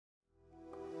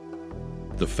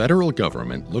The federal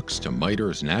government looks to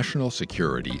MITRE's National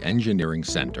Security Engineering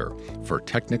Center for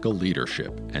technical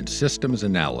leadership and systems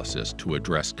analysis to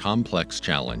address complex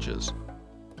challenges.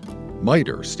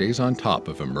 MITRE stays on top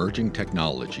of emerging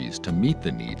technologies to meet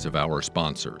the needs of our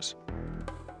sponsors.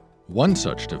 One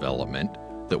such development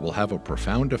that will have a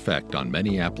profound effect on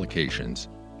many applications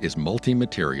is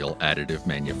multi-material additive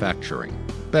manufacturing,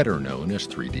 better known as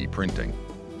 3D printing.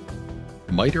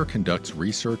 MITRE conducts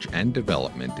research and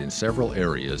development in several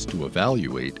areas to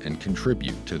evaluate and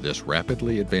contribute to this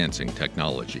rapidly advancing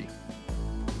technology.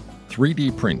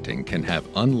 3D printing can have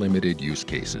unlimited use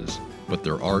cases, but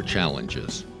there are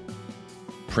challenges.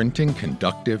 Printing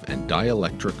conductive and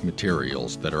dielectric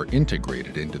materials that are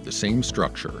integrated into the same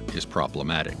structure is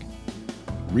problematic.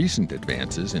 Recent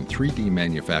advances in 3D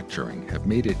manufacturing have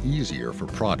made it easier for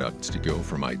products to go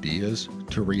from ideas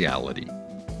to reality.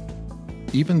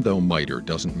 Even though MITRE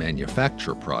doesn't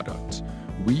manufacture products,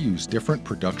 we use different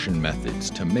production methods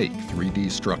to make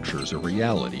 3D structures a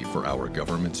reality for our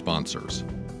government sponsors.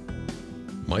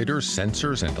 MITRE's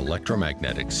Sensors and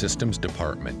Electromagnetic Systems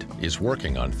Department is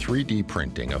working on 3D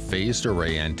printing a phased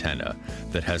array antenna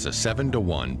that has a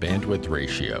 7:1 bandwidth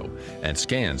ratio and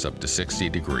scans up to 60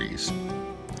 degrees.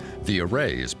 The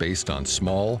array is based on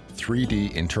small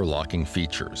 3D interlocking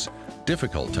features,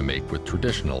 difficult to make with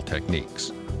traditional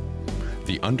techniques.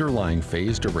 The underlying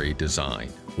phased array design,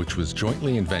 which was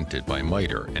jointly invented by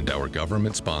MITRE and our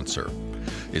government sponsor,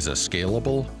 is a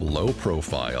scalable,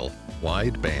 low-profile,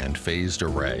 wide-band phased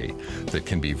array that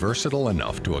can be versatile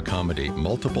enough to accommodate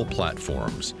multiple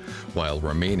platforms while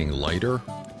remaining lighter,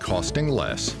 costing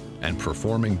less, and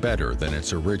performing better than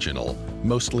its original,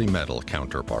 mostly metal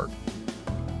counterpart.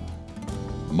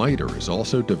 MITRE is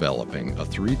also developing a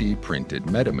 3D printed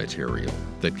metamaterial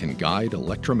that can guide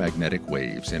electromagnetic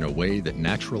waves in a way that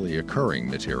naturally occurring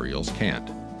materials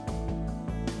can't.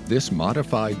 This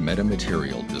modified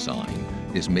metamaterial design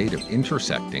is made of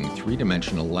intersecting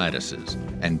three-dimensional lattices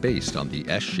and based on the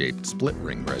S-shaped split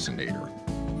ring resonator.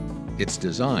 Its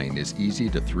design is easy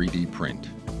to 3D print,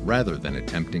 rather than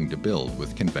attempting to build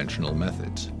with conventional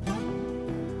methods.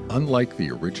 Unlike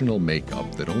the original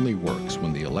makeup that only works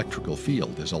when the electrical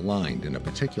field is aligned in a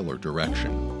particular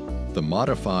direction, the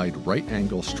modified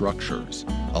right-angle structures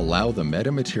allow the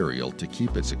metamaterial to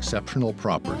keep its exceptional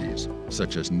properties,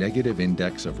 such as negative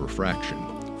index of refraction,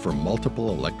 for multiple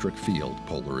electric field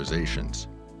polarizations.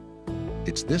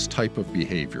 It's this type of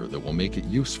behavior that will make it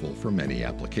useful for many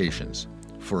applications,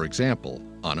 for example,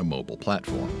 on a mobile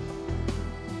platform.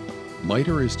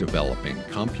 MITRE is developing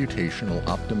computational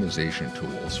optimization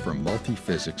tools for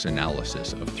multi-physics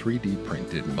analysis of 3D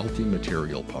printed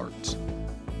multi-material parts.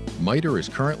 MITRE is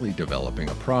currently developing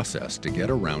a process to get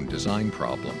around design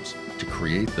problems to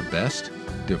create the best,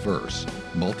 diverse,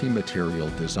 multi-material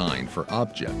design for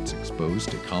objects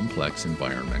exposed to complex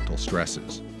environmental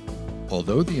stresses.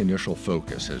 Although the initial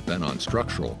focus has been on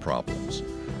structural problems,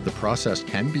 the process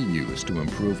can be used to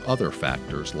improve other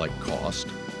factors like cost,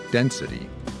 density,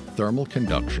 thermal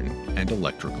conduction, and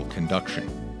electrical conduction.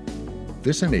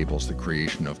 This enables the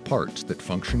creation of parts that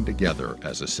function together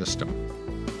as a system.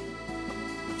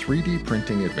 3D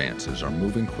printing advances are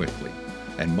moving quickly,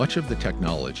 and much of the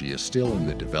technology is still in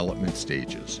the development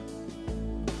stages.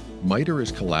 MITRE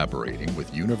is collaborating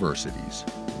with universities,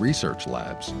 research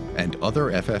labs, and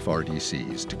other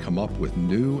FFRDCs to come up with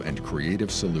new and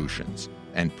creative solutions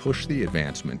and push the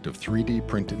advancement of 3D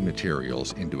printed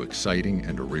materials into exciting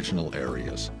and original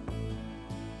areas.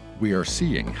 We are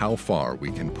seeing how far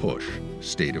we can push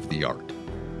state-of-the-art.